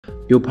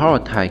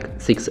uPowerTek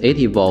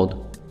 680V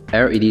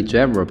LED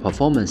driver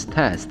performance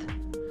test.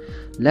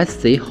 Let's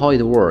see how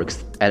it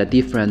works at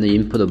different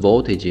input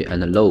voltage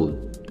and load.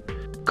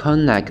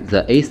 Connect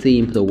the AC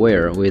input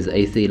wire with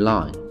AC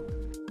line.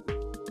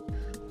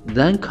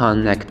 Then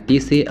connect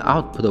DC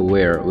output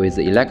wire with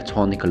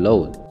electronic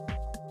load.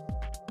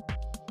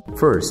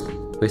 First,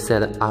 we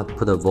set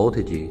output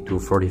voltage to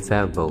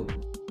 45V.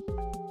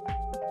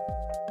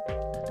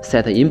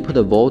 Set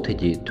input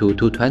voltage to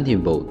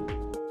 220V.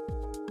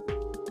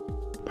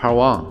 Power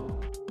on.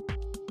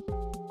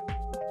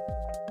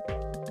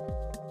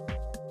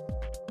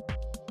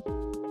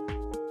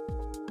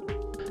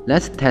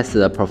 Let's test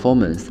the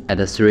performance at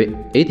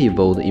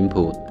 380V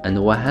input and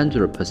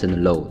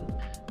 100% load.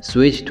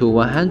 Switch to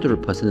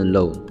 100%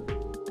 load.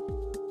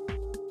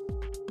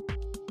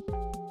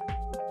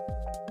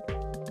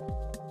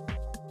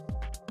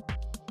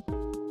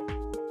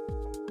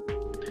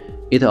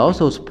 It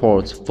also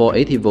supports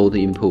 480V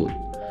input.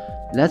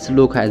 Let's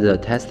look at the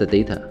test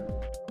data.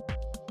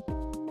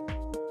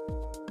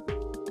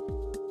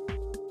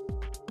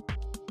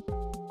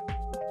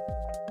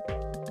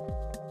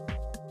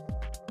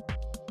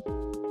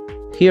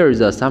 Here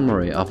is a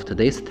summary of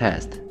today's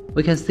test.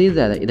 We can see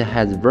that it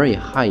has very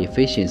high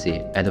efficiency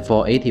at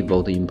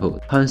 480V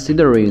input.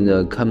 Considering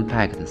the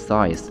compact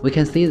size, we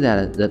can see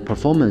that the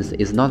performance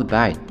is not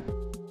bad.